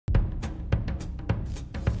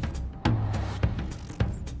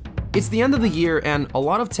It's the end of the year and a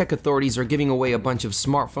lot of tech authorities are giving away a bunch of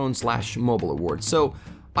smartphone/mobile awards, so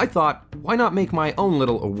I thought, why not make my own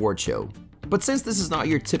little award show? But since this is not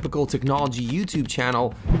your typical technology YouTube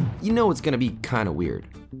channel, you know it's gonna be kinda weird.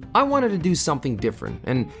 I wanted to do something different,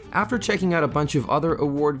 and after checking out a bunch of other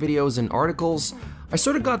award videos and articles, I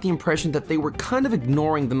sort of got the impression that they were kind of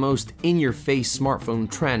ignoring the most in-your-face smartphone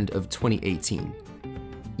trend of 2018.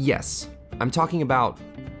 Yes, I'm talking about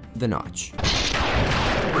the notch.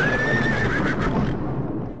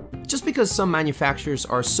 Just because some manufacturers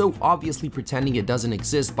are so obviously pretending it doesn't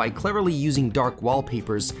exist by cleverly using dark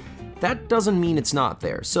wallpapers, that doesn't mean it's not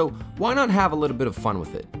there, so why not have a little bit of fun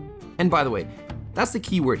with it? And by the way, that's the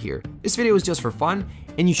key word here. This video is just for fun,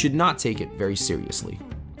 and you should not take it very seriously.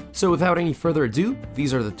 So without any further ado,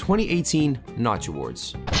 these are the 2018 Notch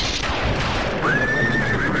Awards.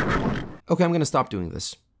 Okay, I'm gonna stop doing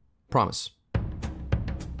this. Promise.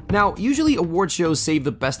 Now, usually award shows save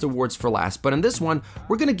the best awards for last, but in this one,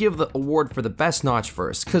 we're gonna give the award for the best notch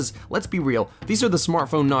first, cause let's be real, these are the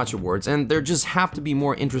Smartphone Notch Awards, and there just have to be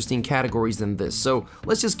more interesting categories than this, so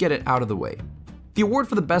let's just get it out of the way. The award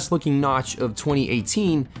for the best looking notch of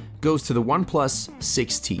 2018 goes to the OnePlus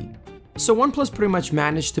 6T. So OnePlus pretty much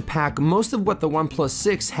managed to pack most of what the OnePlus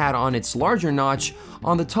 6 had on its larger notch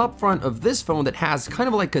on the top front of this phone that has kind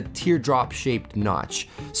of like a teardrop shaped notch.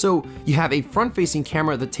 So you have a front facing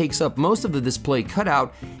camera that takes up most of the display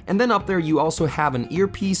cutout, and then up there you also have an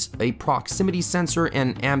earpiece, a proximity sensor,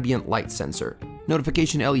 and ambient light sensor.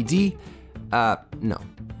 Notification LED? No.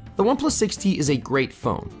 The OnePlus 6T is a great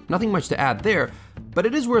phone, nothing much to add there, but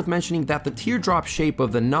it is worth mentioning that the teardrop shape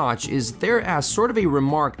of the notch is there as sort of a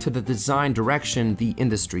remark to the design direction the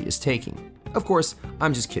industry is taking. Of course,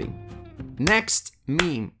 I'm just kidding. Next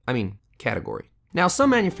category. Now, some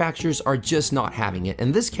manufacturers are just not having it,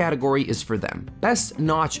 and this category is for them. Best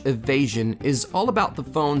Notch Evasion is all about the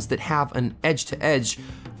phones that have an edge-to-edge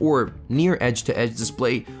or near edge-to-edge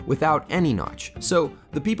display without any notch. So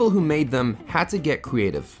the people who made them had to get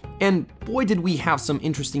creative. And boy did we have some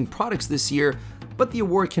interesting products this year, but the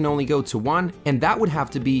award can only go to one, and that would have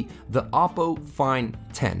to be the Oppo Find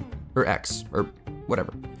 10, or X, or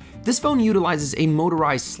whatever. This phone utilizes a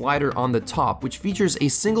motorized slider on the top, which features a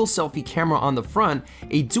single selfie camera on the front,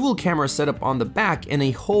 a dual camera setup on the back, and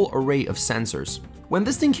a whole array of sensors. When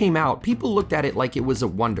this thing came out, people looked at it like it was a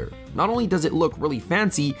wonder. Not only does it look really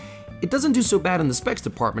fancy, it doesn't do so bad in the specs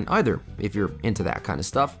department either, if you're into that kind of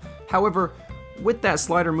stuff. However, with that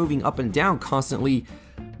slider moving up and down constantly,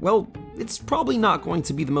 well, it's probably not going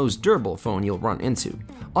to be the most durable phone you'll run into.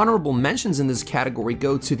 Honorable mentions in this category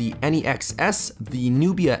go to the NEXS, the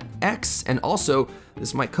Nubia X, and also,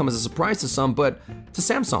 this might come as a surprise to some, but to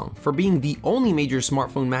Samsung for being the only major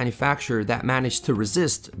smartphone manufacturer that managed to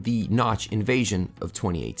resist the notch invasion of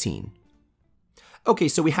 2018. Okay,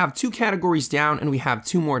 so we have 2 categories down and we have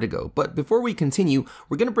 2 more to go, but before we continue,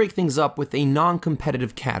 we're gonna break things up with a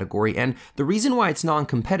non-competitive category, and the reason why it's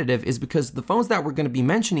non-competitive is because the phones that we're gonna be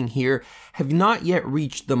mentioning here have not yet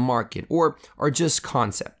reached the market, or are just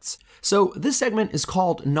concepts. So this segment is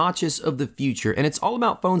called Notches of the Future, and it's all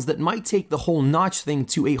about phones that might take the whole notch thing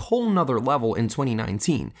to a whole nother level in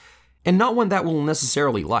 2019, and not one that we'll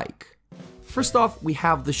necessarily like. First off, we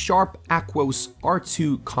have the Sharp Aquos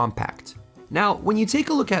R2 Compact. Now, when you take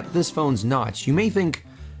a look at this phone's notch, you may think,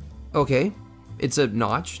 okay, it's a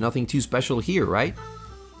notch, nothing too special here, right?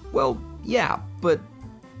 Well, yeah, but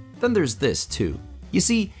then there's this too. You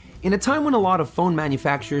see, in a time when a lot of phone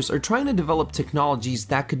manufacturers are trying to develop technologies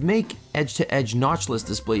that could make edge-to-edge notchless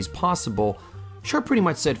displays possible, Sharp pretty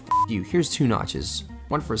much said, F you, here's 2 notches,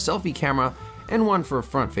 one for a selfie camera and one for a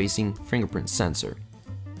front-facing fingerprint sensor.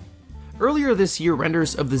 Earlier this year,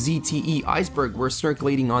 renders of the ZTE Iceberg were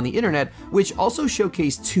circulating on the internet, which also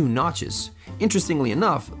showcased 2 notches. Interestingly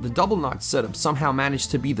enough, the double notch setup somehow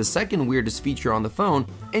managed to be the second weirdest feature on the phone,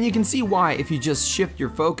 and you can see why if you just shift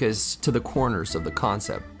your focus to the corners of the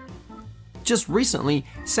concept. Just recently,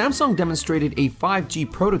 Samsung demonstrated a 5G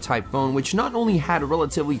prototype phone which not only had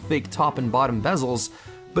relatively thick top and bottom bezels,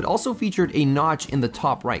 but also featured a notch in the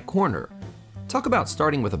top right corner. Talk about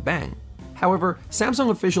starting with a bang. However, Samsung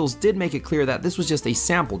officials did make it clear that this was just a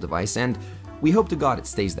sample device, and we hope to God it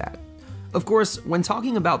stays that. Of course, when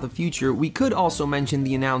talking about the future, we could also mention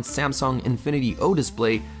the announced Samsung Infinity O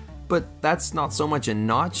display, but that's not so much a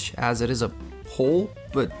notch as it is a hole,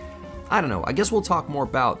 but I don't know, I guess we'll talk more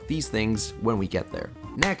about these things when we get there.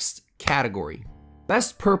 Next category.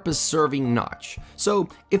 Best purpose serving notch. So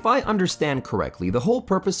if I understand correctly, the whole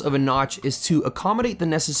purpose of a notch is to accommodate the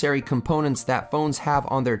necessary components that phones have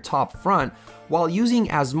on their top front while using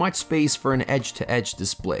as much space for an edge-to-edge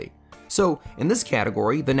display. So in this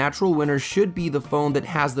category, the natural winner should be the phone that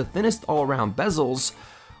has the thinnest all-around bezels,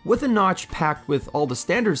 with a notch packed with all the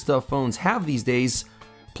standard stuff phones have these days,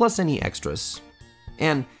 plus any extras.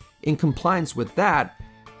 And in compliance with that,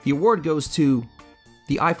 the award goes to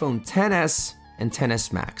the iPhone XS and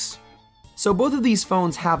XS Max. So both of these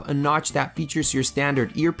phones have a notch that features your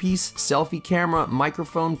standard earpiece, selfie camera,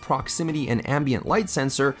 microphone, proximity and ambient light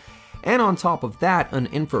sensor, and on top of that, an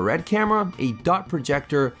infrared camera, a dot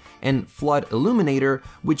projector, and flood illuminator,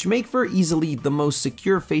 which make for easily the most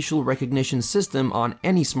secure facial recognition system on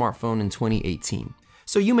any smartphone in 2018.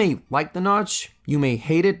 So you may like the notch, you may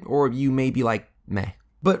hate it, or you may be like, meh.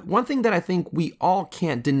 But one thing that I think we all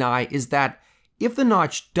can't deny is that if the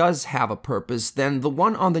notch does have a purpose, then the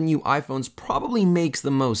one on the new iPhones probably makes the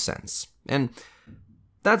most sense. And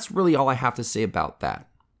that's really all I have to say about that.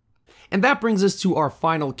 And that brings us to our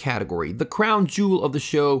final category, the crown jewel of the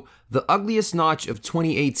show, the ugliest notch of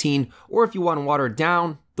 2018, or if you want to water it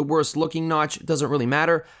down, the worst looking notch, doesn't really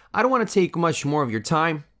matter. I don't want to take much more of your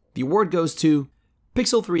time. The award goes to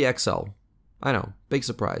Pixel 3 XL. I know, big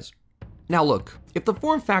surprise. Now look, if the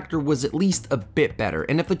form factor was at least a bit better,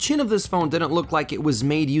 and if the chin of this phone didn't look like it was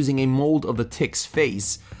made using a mold of the tick's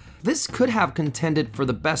face, this could have contended for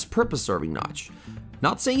the best purpose-serving notch.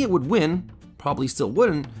 Not saying it would win, probably still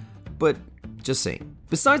wouldn't, but just saying.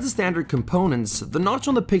 Besides the standard components, the notch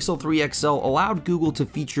on the Pixel 3 XL allowed Google to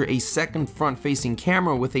feature a second front-facing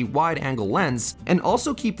camera with a wide-angle lens, and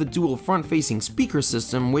also keep the dual front-facing speaker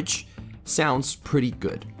system, which sounds pretty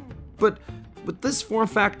good. But with this form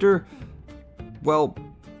factor, well,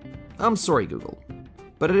 I'm sorry Google,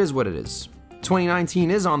 but it is what it is. 2019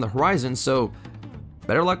 is on the horizon, so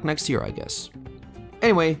better luck next year, I guess.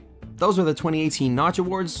 Anyway, those are the 2018 Notch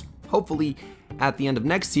Awards. Hopefully, at the end of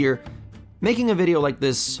next year, making a video like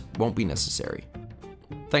this won't be necessary.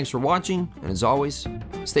 Thanks for watching, and as always,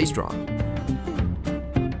 stay strong.